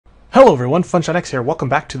Hello everyone, FunshineX here. Welcome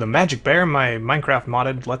back to the Magic Bear, my Minecraft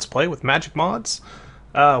modded Let's Play with Magic Mods.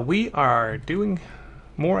 We are doing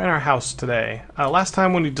more in our house today. Last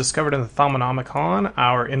time when we discovered in the Thaumcraft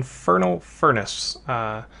our Infernal Furnace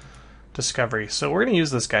discovery. So we're going to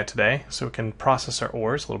use this guy today so we can process our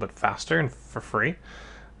ores a little bit faster and for free.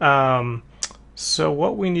 So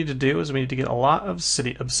what we need to do is we need to get a lot of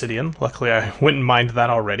obsidian. Luckily I went and mined that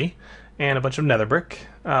already. And a bunch of nether brick,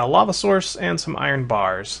 lava source, and some iron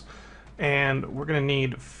bars. And we're going to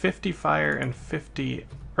need 50 fire and 50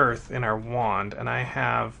 earth in our wand, and I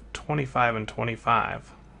have 25 and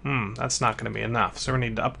 25. That's not going to be enough, so we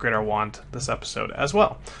need to upgrade our wand this episode as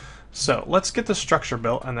well. So let's get the structure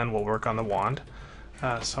built, and then we'll work on the wand.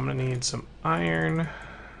 So I'm going to need some iron.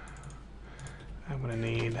 I'm going to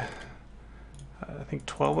need, I think,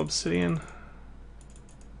 12 obsidian.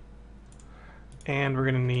 And we're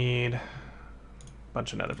going to need a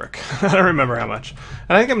bunch of nether brick. I don't remember how much.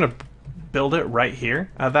 And I think I'm going to build it right here.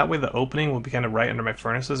 That way the opening will be kind of right under my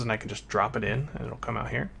furnaces and I can just drop it in and it'll come out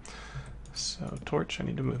here. So torch, I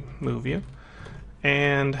need to move you.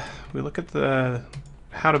 And we look at the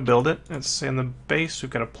how to build it. It's in the base. We've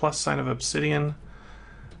got a plus sign of obsidian.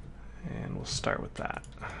 And we'll start with that.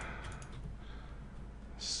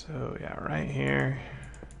 So yeah, right here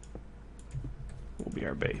will be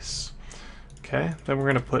our base. Okay, then we're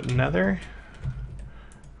going to put nether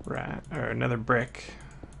brick.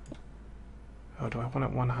 Oh, do I want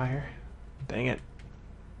it one higher? Dang it.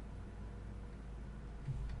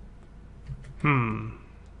 Yeah,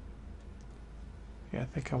 I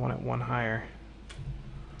think I want it one higher.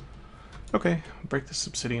 Okay, break this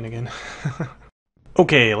obsidian again.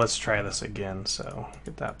 Okay, let's try this again. So,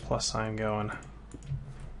 get that plus sign going.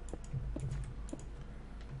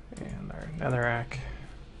 And our netherrack.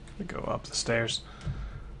 We go up the stairs.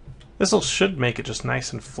 This should make it just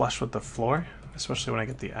nice and flush with the floor, especially when I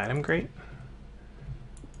get the item grate.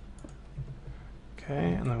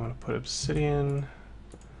 Okay, and then I'm going to put obsidian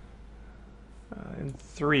in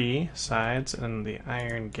 3 sides, and the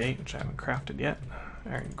iron gate, which I haven't crafted yet.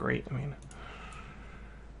 Iron grate, I mean.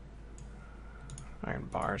 Iron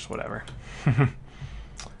bars, whatever. In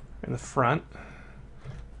the front.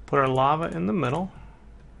 Put our lava in the middle.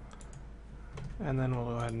 And then we'll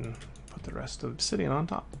go ahead and put the rest of the obsidian on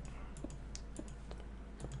top.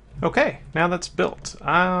 Okay, now that's built.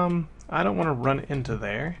 I don't want to run into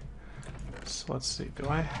there. So let's see, do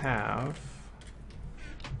I have...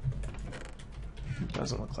 It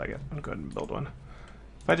doesn't look like it. I'm going to go ahead and build one.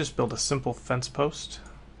 If I just build a simple fence post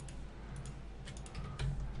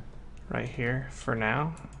right here for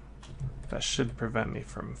now, that should prevent me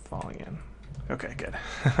from falling in. Okay, good.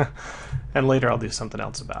 And later I'll do something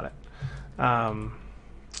else about it.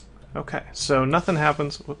 Okay, so nothing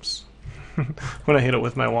happens, whoops, when I hit it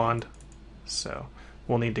with my wand. So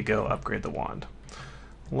we'll need to go upgrade the wand.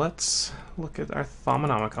 Let's look at our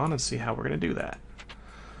Thaumcraft and see how we're going to do that.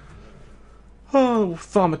 Oh,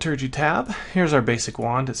 Thaumaturgy tab. Here's our basic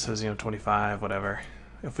wand. It says, 25, whatever.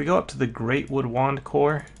 If we go up to the Great Wood Wand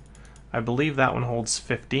core, I believe that one holds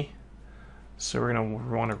 50. So we're going to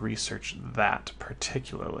want to research that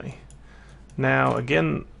particularly. Now,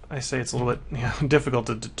 again, I say it's a little bit difficult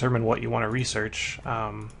to determine what you want to research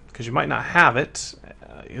because you might not have it,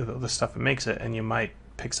 the stuff that makes it, and you might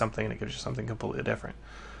pick something and it gives you something completely different.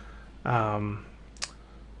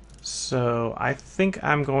 So I think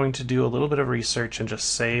I'm going to do a little bit of research and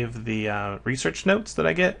just save the research notes that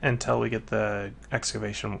I get until we get the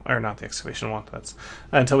excavation, or not the excavation wand, that's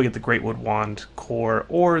until we get the Great Wood Wand core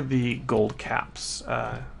or the gold caps.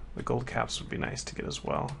 The gold caps would be nice to get as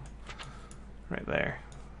well, right there.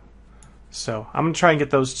 So I'm going to try and get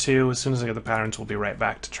those two. As soon as I get the patterns, we'll be right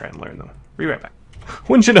back to try and learn them. Be right back.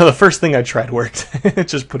 Wouldn't you know, the first thing I tried worked.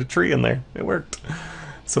 Just put a tree in there. It worked.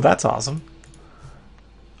 So that's awesome.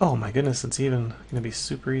 Oh my goodness, it's even going to be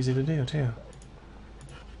super easy to do too.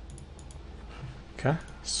 Okay,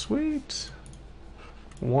 sweet.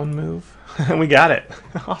 One move. And we got it.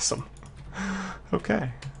 Awesome.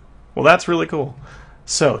 Okay. Well, that's really cool.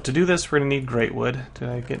 So to do this, we're going to need great wood. Did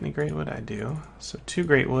I get any great wood? I do. So 2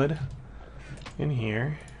 great wood in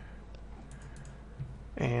here.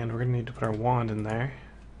 And we're going to need to put our wand in there.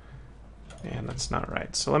 And that's not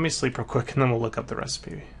right. So let me sleep real quick and then we'll look up the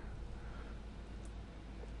recipe.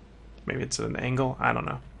 Maybe it's at an angle. I don't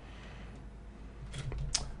know.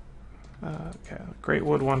 Okay, Great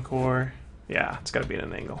Wood 1 core. Yeah, it's got to be at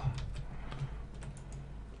an angle.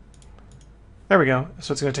 There we go.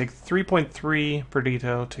 So it's going to take 3.3 per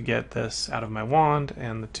dito to get this out of my wand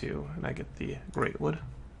and the 2. And I get the Great Wood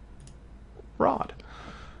rod.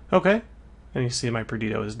 Okay. And you see my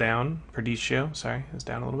Perdido is down. Perditio, sorry, is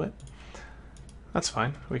down a little bit. That's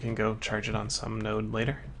fine. We can go charge it on some node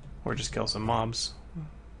later. Or just kill some mobs.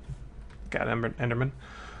 Got Enderman.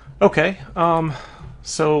 Okay,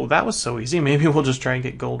 so that was so easy. Maybe we'll just try and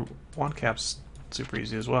get gold wand caps super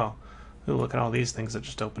easy as well. Ooh, look at all these things that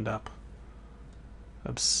just opened up.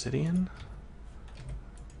 Obsidian?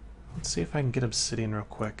 Let's see if I can get obsidian real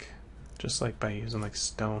quick. Just like by using like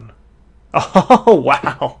stone. Oh,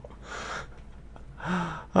 wow!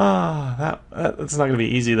 Ah, that's not going to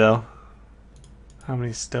be easy though. How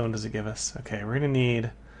many stone does it give us? Okay, we're going to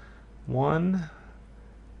need one.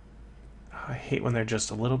 I hate when they're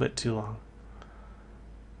just a little bit too long.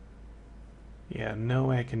 Yeah, no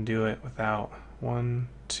way I can do it without 1,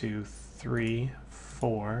 2, 3,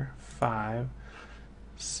 4, 5,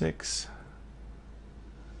 6,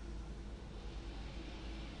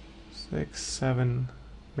 7,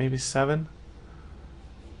 maybe 7.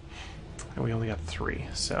 And we only got 3,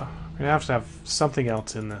 so we're gonna have to have something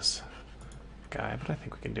else in this guy, but I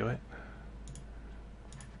think we can do it.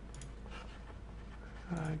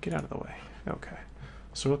 Get out of the way. Okay.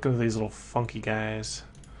 So we're looking at these little funky guys.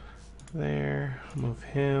 There. Move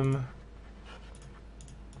him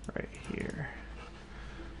right here.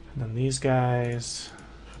 And then these guys.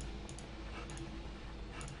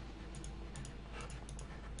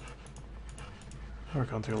 We're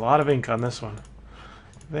going through a lot of ink on this one.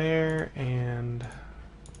 There and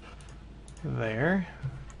there.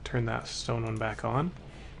 Turn that stone one back on.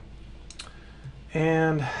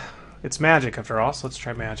 And it's magic after all, so let's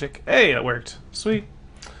try magic. Hey, it worked. Sweet.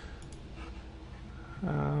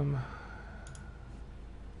 So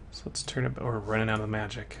let's turn it. We're running out of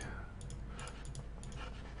magic.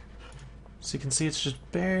 So you can see it's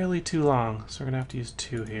just barely too long, so we're gonna have to use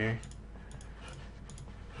 2 here.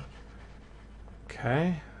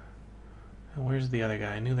 Okay. And where's the other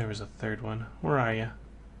guy? I knew there was a third one. Where are you?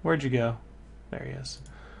 Where'd you go? There he is.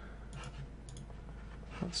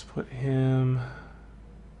 Let's put him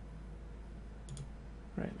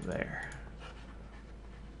right there.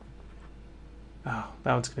 Oh,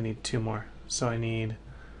 that one's gonna need 2 more. So I need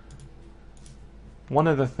one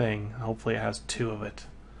other thing. Hopefully it has 2 of it.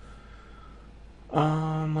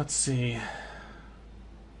 Let's see.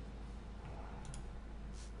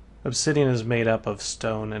 Obsidian is made up of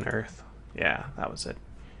stone and earth. Yeah, that was it.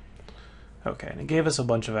 Okay, and it gave us a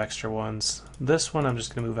bunch of extra ones. This one I'm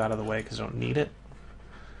just going to move out of the way because I don't need it.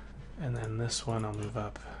 And then this one I'll move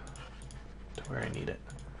up to where I need it.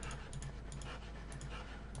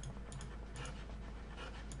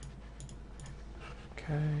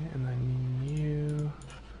 Okay, and then you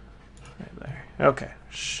right there. Okay,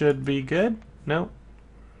 should be good. Nope.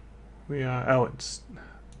 We are. Oh, it's.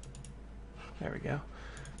 There we go.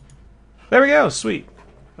 There we go. Sweet.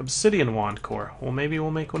 Obsidian wand core. Well, maybe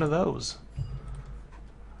we'll make one of those.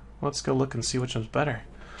 Let's go look and see which one's better.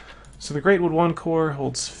 So the Greatwood wand core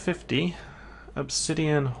holds 50.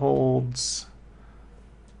 Obsidian holds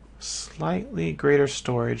slightly greater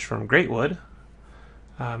storage from Greatwood.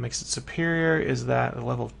 Makes it superior is that the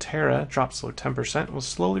level of Terra drops below 10% will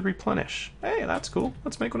slowly replenish. Hey, that's cool.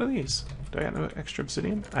 Let's make one of these. Do I have no extra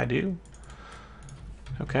obsidian? I do.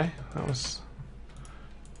 Okay, that was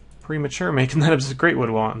premature making that a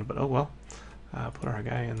Greatwood wand, but oh well. Put our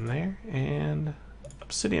guy in there, and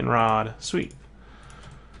obsidian rod. Sweet.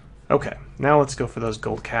 Okay, now let's go for those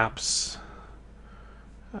gold caps.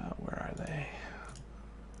 Where are they?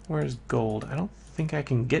 Where's gold? I don't think I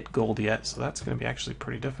can get gold yet, so that's going to be actually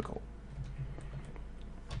pretty difficult.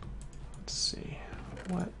 Let's see.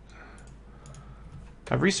 What?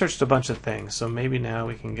 I've researched a bunch of things, so maybe now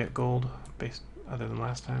we can get gold based other than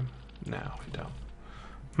last time. No, we don't.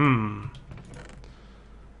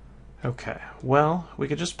 Okay, well, we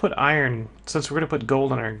could just put iron, since we're going to put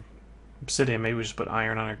gold on our obsidian, maybe we just put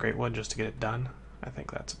iron on our Greatwood just to get it done. I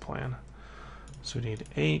think that's a plan. So we need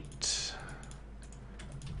 8,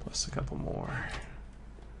 plus a couple more.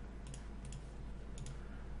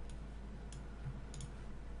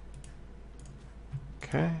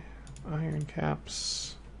 Okay, iron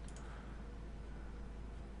caps.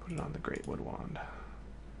 Put it on the Greatwood wand.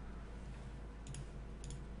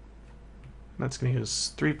 That's going to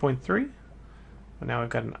use 3.3. But now we've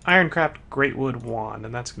got an Ironcraft Greatwood wand,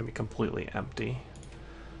 and that's going to be completely empty.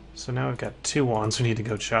 So now we've got 2 wands we need to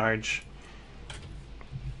go charge.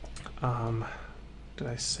 Did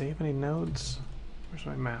I save any nodes? Where's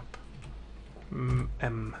my map?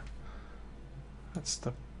 M. That's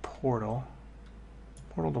the portal.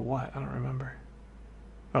 Portal to what? I don't remember.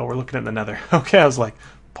 Oh, we're looking at the Nether. Okay, I was like,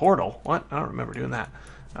 portal? What? I don't remember doing that.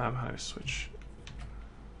 How do I switch?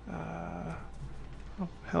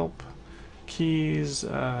 Help. Keys.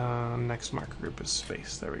 Next marker group is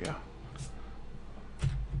space. There we go.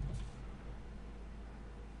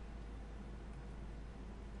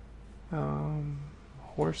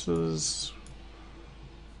 Horses.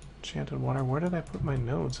 Enchanted water. Where did I put my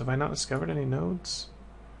nodes? Have I not discovered any nodes?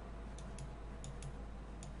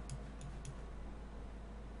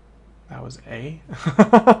 That was A.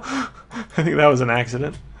 I think that was an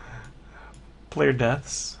accident. Player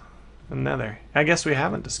deaths. Another. I guess we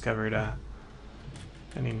haven't discovered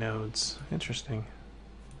any nodes. Interesting.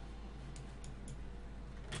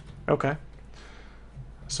 Okay.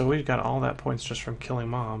 So we've got all that points just from killing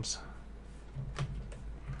mobs.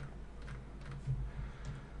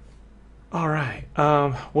 Alright,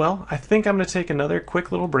 well, I think I'm going to take another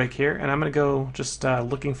quick little break here, and I'm going to go just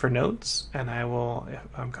looking for nodes, and I will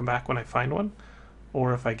come back when I find one,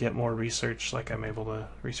 or if I get more research, like I'm able to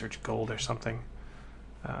research gold or something.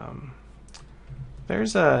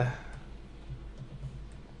 There's a...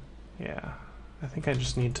 Yeah, I think I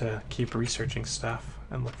just need to keep researching stuff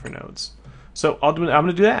and look for nodes. So I'm going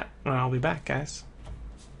to do that, and I'll be back, guys.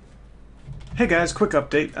 Hey guys, quick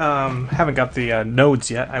update. Haven't got the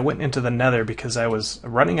nodes yet. I went into the nether because I was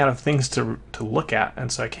running out of things to look at,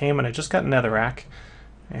 and so I came and I just got netherrack,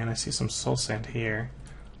 and I see some soul sand here.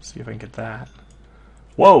 Let's see if I can get that.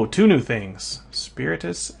 Whoa, 2 new things.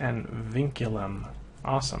 Spiritus and Vinculum.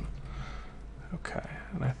 Awesome. Okay,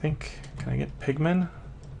 and I think, can I get pigmen?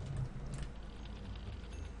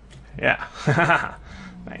 Yeah.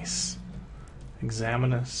 Nice.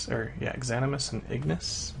 Examinus and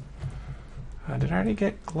Ignis. Did I already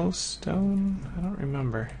get glowstone? I don't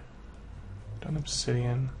remember. Done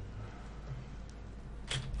obsidian.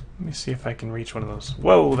 Let me see if I can reach one of those.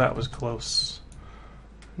 Whoa, that was close.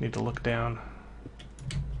 Need to look down.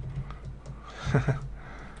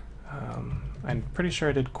 I'm pretty sure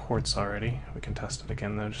I did quartz already. We can test it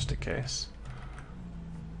again though, just in case.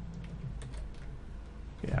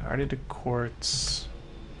 Yeah, I already did quartz.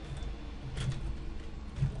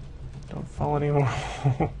 Don't fall any more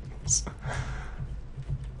holes.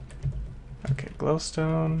 Okay,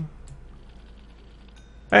 glowstone.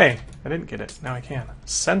 Hey, I didn't get it. Now I can.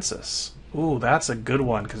 Census. Ooh, that's a good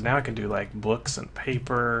one, because now I can do like books and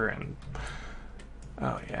paper and...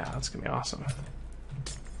 Oh yeah, that's going to be awesome.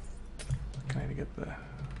 Can I get the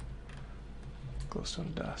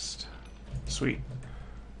glowstone dust? Sweet.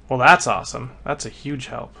 Well, that's awesome. That's a huge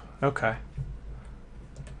help. Okay.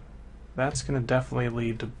 That's going to definitely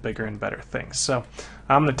lead to bigger and better things. So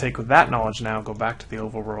I'm going to take with that knowledge now, go back to the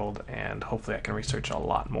overworld, and hopefully I can research a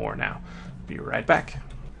lot more now. Be right back.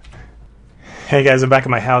 Hey guys, I'm back at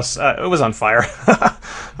my house. It was on fire.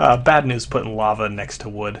 Bad news putting lava next to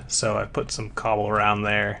wood, so I put some cobble around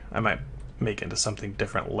there. I might make it into something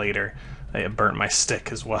different later. I burnt my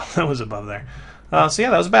stick as well. That was above there. So yeah,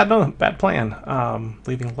 that was a bad plan,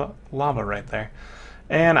 leaving lava right there.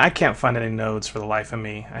 And I can't find any nodes for the life of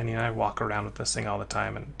me. I mean, I walk around with this thing all the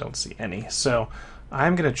time and don't see any. So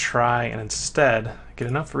I'm going to try and instead get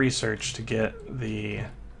enough research to get the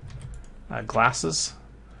glasses,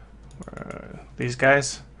 these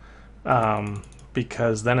guys,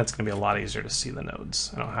 because then it's going to be a lot easier to see the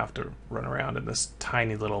nodes. I don't have to run around in this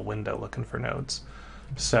tiny little window looking for nodes.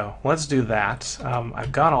 So let's do that.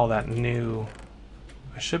 I've got all that new...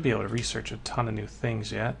 I should be able to research a ton of new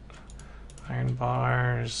things yet. Iron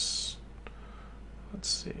bars. Let's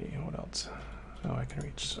see, what else? Oh, I can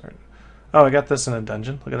reach certain. Oh, I got this in a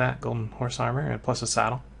dungeon. Look at that. Golden horse armor and plus a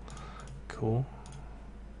saddle. Cool.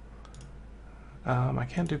 I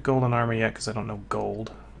can't do golden armor yet because I don't know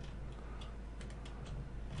gold.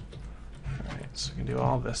 Alright, so we can do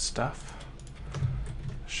all this stuff.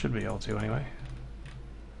 Should be able to anyway.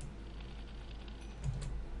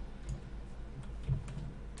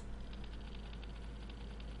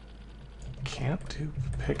 Can't do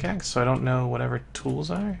pickaxe, so I don't know whatever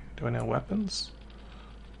tools are. Do I know weapons?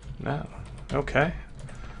 No. Okay.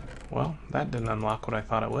 Well, that didn't unlock what I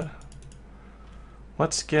thought it would.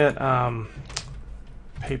 Let's get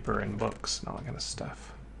paper and books and all that kind of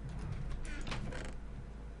stuff.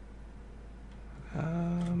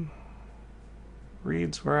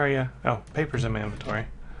 Reeds, where are you? Oh, paper's in my inventory.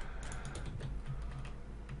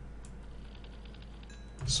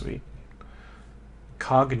 Sweet.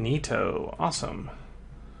 Cognito, awesome.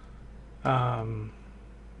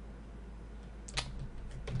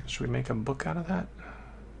 Should we make a book out of that?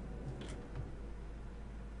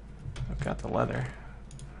 I've got the leather.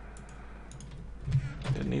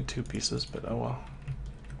 Didn't need 2 pieces, but oh well.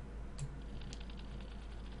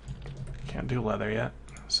 Can't do leather yet,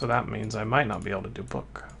 so that means I might not be able to do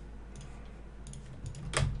book.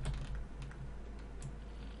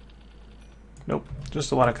 Nope,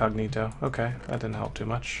 just a lot of cognito. Okay, that didn't help too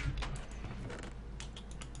much.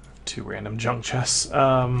 2 random junk chests.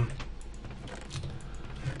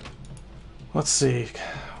 Let's see.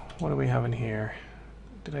 what do we have in here?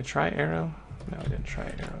 Did I try arrow? No, I didn't try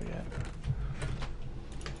arrow yet.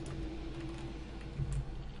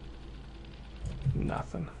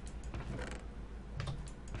 Nothing.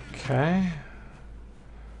 Okay.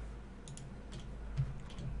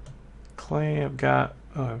 Clay, I've got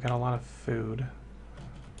a lot of food.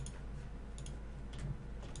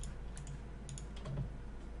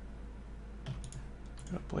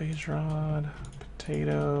 Got a blaze rod,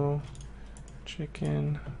 potato,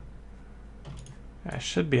 chicken. I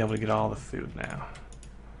should be able to get all the food now.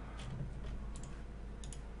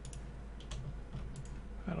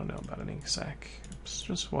 I don't know about an ink sac. It's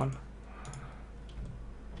just one.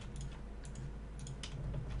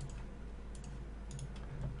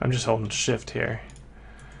 I'm just holding shift here.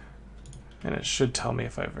 And it should tell me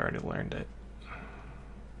if I've already learned it.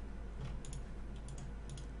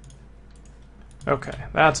 Okay,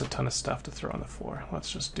 that's a ton of stuff to throw on the floor.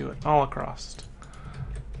 Let's just do it all across.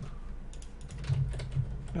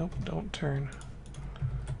 Nope, don't turn.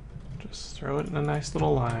 Just throw it in a nice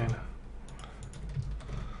little line.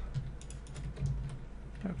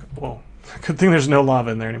 Okay, whoa. Good thing there's no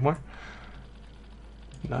lava in there anymore.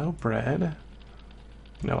 No bread.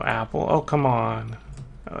 No apple. Oh, come on.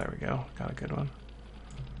 Oh, there we go. Got a good one.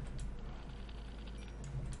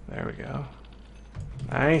 There we go.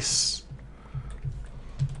 Nice.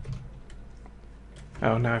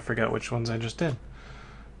 Oh, now I forgot which ones I just did.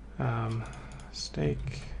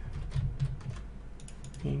 Steak,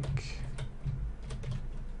 ink,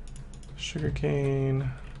 sugarcane,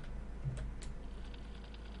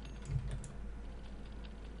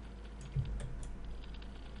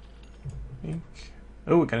 ink.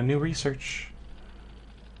 Oh, we got a new research.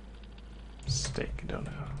 Steak, don't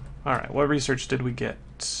know. Alright, what research did we get?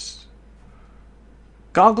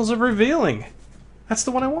 Goggles of Revealing! That's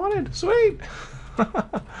the one I wanted! Sweet!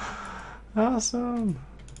 Awesome!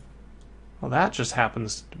 Well, that just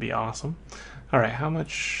happens to be awesome. Alright, how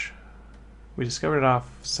much... We discovered it off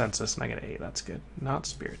Census, and I get 8. That's good. Not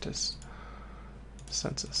Spiritus.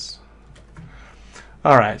 Census.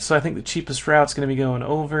 Alright, so I think the cheapest route's going to be going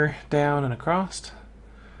over, down, and across.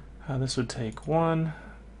 This would take 1,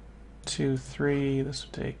 2, 3. This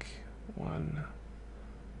would take 1,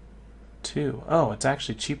 2. Oh, it's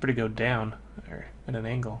actually cheaper to go down, or at an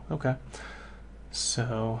angle. Okay.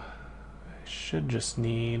 So, I should just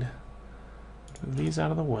need... Move these out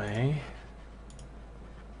of the way.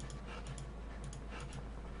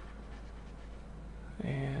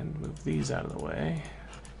 And move these out of the way.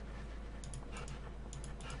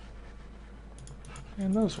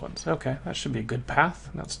 And those ones. Okay, that should be a good path.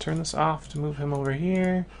 Now let's turn this off to move him over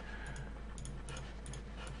here.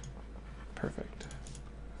 Perfect.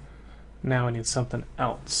 Now I need something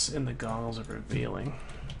else in the Goggles of Revealing.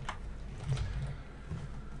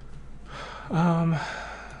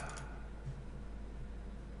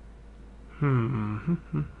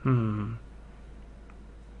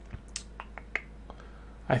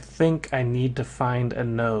 I think I need to find a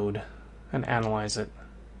node and analyze it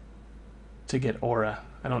to get aura.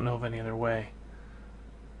 I don't know of any other way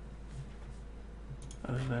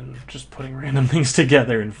other than just putting random things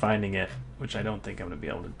together and finding it, which I don't think I'm going to be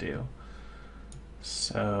able to do.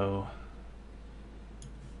 So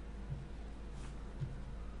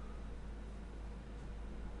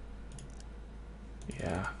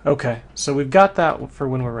yeah, okay, so we've got that for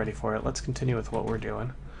when we're ready for it. Let's continue with what we're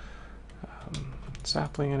doing.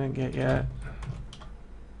 Sapling I didn't get yet.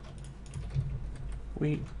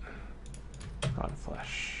 Wheat. Rotten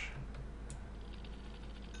flesh.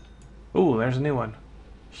 Ooh, there's a new one.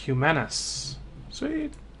 Humanus.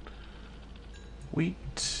 Sweet.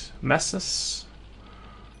 Wheat. Messus.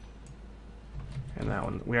 And that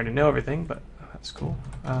one, we already know everything, but that's cool.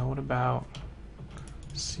 What about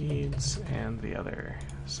seeds and the other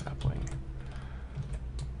sapling?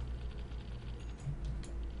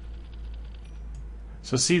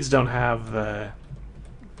 So seeds don't have the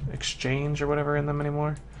exchange or whatever in them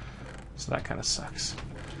anymore, so that kind of sucks.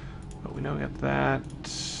 But we know we got that.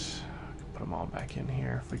 Put them all back in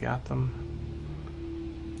here if we got them.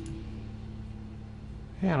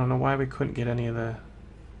 Yeah, I don't know why we couldn't get any of the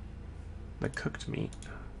cooked meat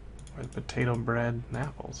or the potato bread and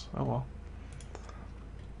apples. Oh well.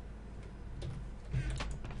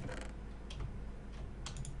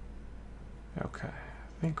 Okay,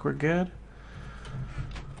 I think we're good.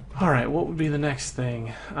 Alright, what would be the next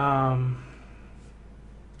thing? I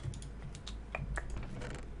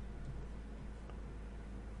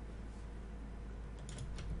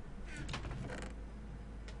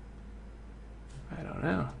don't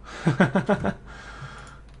know.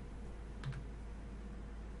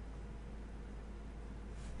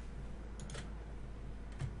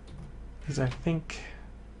 Because I think...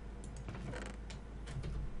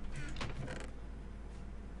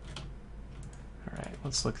 Alright,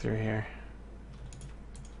 let's look through here.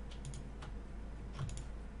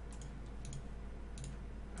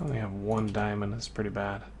 I only have one diamond, that's pretty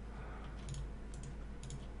bad.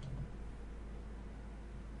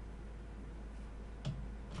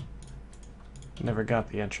 Never got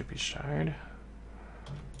the entropy shard.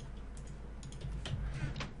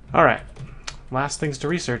 Alright, last things to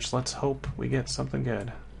research. Let's hope we get something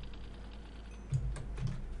good.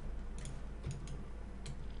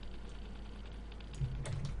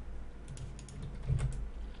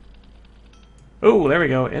 Oh, there we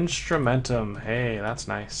go. Instrumentum. Hey, that's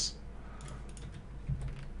nice.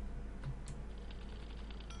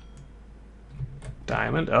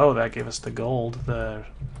 Diamond. Oh, that gave us the gold. The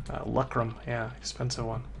lucrum. Yeah, expensive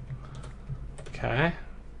one. Okay.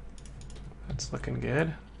 That's looking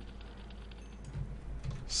good.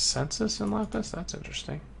 Census and lapis? That's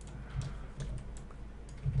interesting.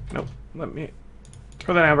 Nope. Let me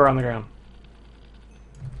throw that amber on the ground.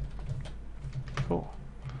 Cool.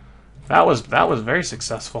 That was very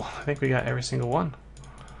successful. I think we got every single one.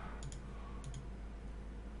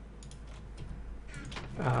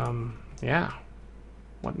 Yeah.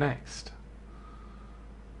 What next?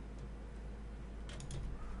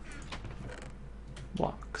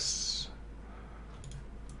 Blocks.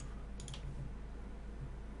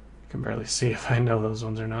 I can barely see if I know those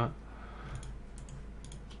ones or not.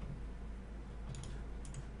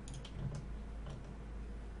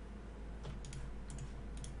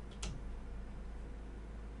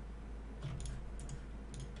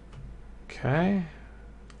 Okay,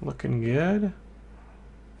 looking good.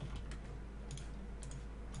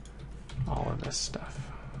 All of this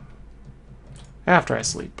stuff. After I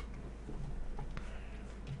sleep.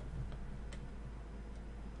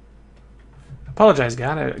 Apologize,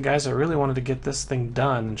 guys. I really wanted to get this thing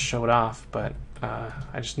done and show it off, but I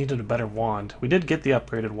just needed a better wand. We did get the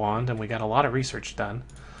upgraded wand, and we got a lot of research done.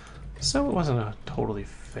 So it wasn't a totally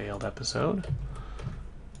failed episode.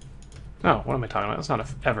 Oh, what am I talking about? It's not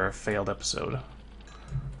ever a failed episode.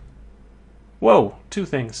 Whoa! Two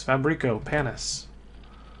things. Fabrico, Panis.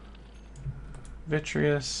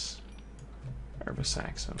 Vitreous.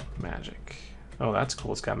 Herbisaxum. Magic. Oh, that's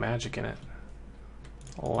cool. It's got magic in it.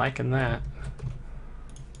 Liking that.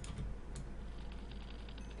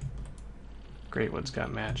 Greatwood's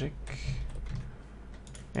got magic.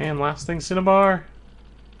 And last thing, Cinnabar.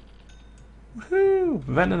 Woohoo!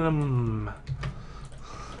 Venom.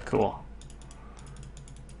 Cool.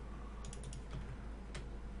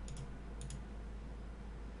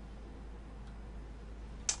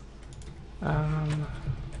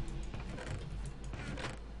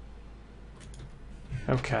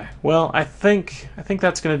 Okay. Well, I think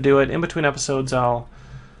that's gonna do it. In between episodes, I'll,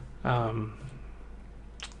 I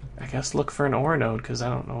guess, look for an aura node because I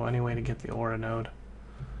don't know any way to get the aura node.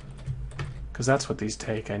 Because that's what these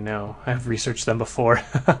take. I know. I've researched them before.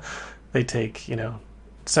 They take, you know,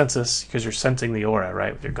 census because you're sensing the aura,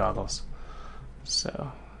 right, with your goggles.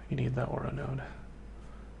 So you need the aura node.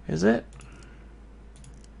 Is it?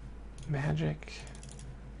 Magic.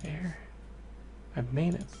 Air. I've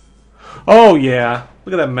made it. Oh yeah,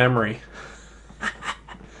 look at that memory.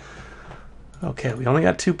 Okay, we only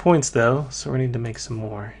got 2 points though, so we need to make some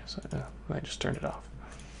more. So I just turned it off.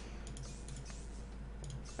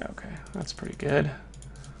 Okay, that's pretty good.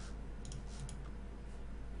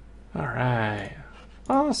 All right,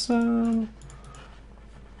 awesome.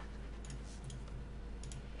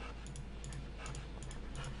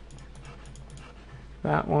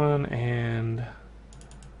 That one and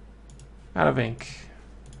out of ink.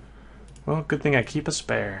 Well, good thing I keep a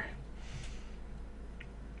spare.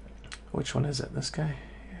 Which one is it? This guy?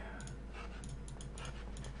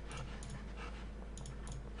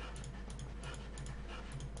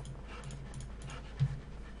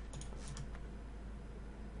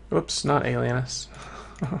 Yeah. Oops, not Alienus.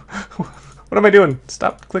 What am I doing?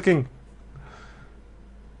 Stop clicking.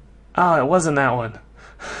 Oh, it wasn't that one.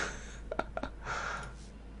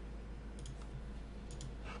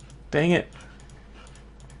 Dang it.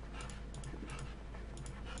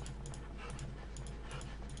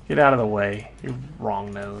 Get out of the way. You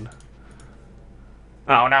wrong node.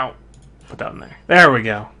 Oh, no. Put that in there. There we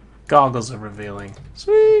go. Goggles of Revealing.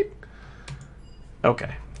 Sweet.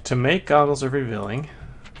 Okay. To make Goggles of Revealing,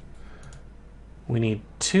 we need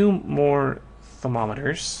 2 more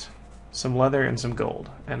thermometers, some leather, and some gold.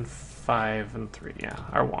 And 5 and 3. Yeah,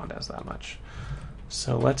 our wand has that much.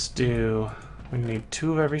 So let's do... We need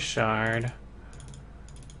 2 of every shard.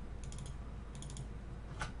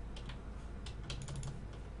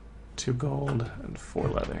 Two gold and 4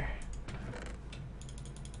 leather.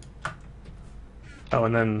 Oh,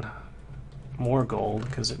 and then more gold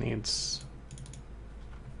because it needs...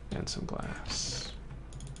 and some glass.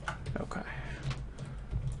 Okay.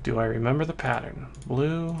 Do I remember the pattern?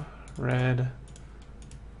 Blue, red,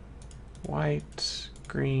 white,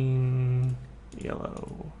 green,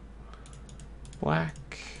 yellow, black.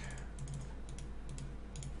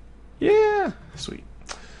 Yeah! Sweet.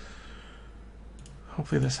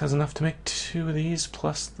 Hopefully this has enough to make 2 of these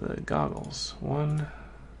plus the goggles. 1.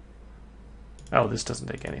 Oh, this doesn't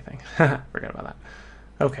take anything. Forget about that.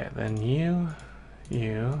 Okay, then you,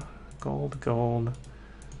 gold,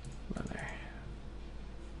 leather.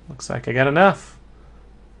 Looks like I got enough.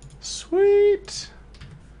 Sweet!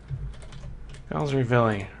 Goggles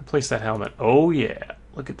refilling. Replace that helmet. Oh yeah,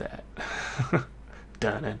 look at that.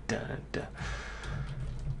 Dun dun dun.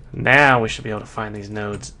 Now we should be able to find these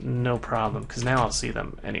nodes, no problem, because now I'll see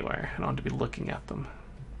them anywhere. I don't have to be looking at them.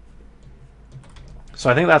 So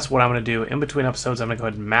I think that's what I'm going to do. In between episodes, I'm going to go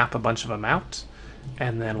ahead and map a bunch of them out,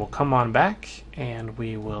 and then we'll come on back, and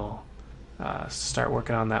we will start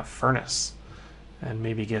working on that furnace, and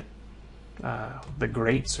maybe get the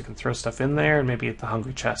grate so we can throw stuff in there, and maybe get the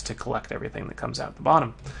hungry chest to collect everything that comes out the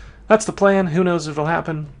bottom. That's the plan. Who knows if it'll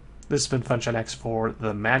happen? This has been FunshineX for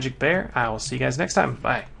the Magic Bear. I will see you guys next time.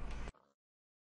 Bye.